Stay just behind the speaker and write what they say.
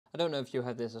I don't know if you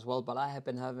have this as well, but I have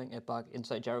been having a bug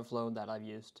inside Gyroflow that I've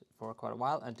used for quite a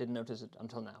while and didn't notice it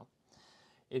until now.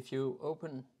 If you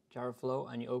open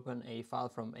Gyroflow and you open a file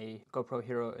from a GoPro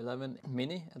Hero 11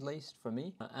 mini, at least for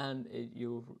me, and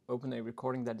you open a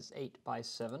recording that is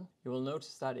 8:7, you will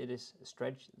notice that it is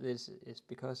stretched. This is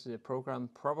because the program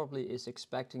probably is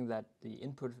expecting that the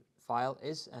input file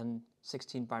is an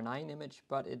 16:9 image,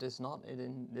 but it is not.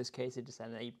 In this case, it is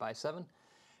an 8:7,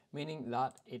 meaning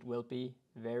that it will be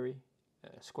very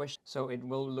squished. So it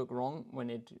will look wrong when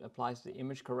it applies the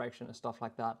image correction and stuff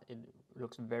like that. It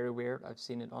looks very weird. I've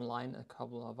seen it online. A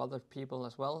couple of other people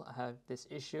as well have this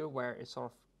issue where it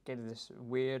sort of gets this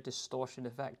weird distortion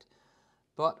effect.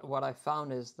 But what I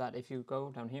found is that if you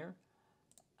go down here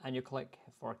and you click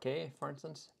 4K, for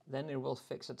instance, then it will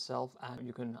fix itself and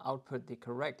you can output the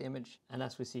correct image. And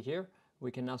as we see here,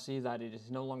 we can now see that it is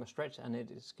no longer stretched and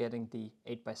it is getting the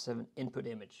 8:7 input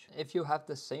image. If you have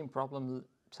the same problem,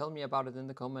 tell me about it in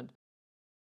the comment.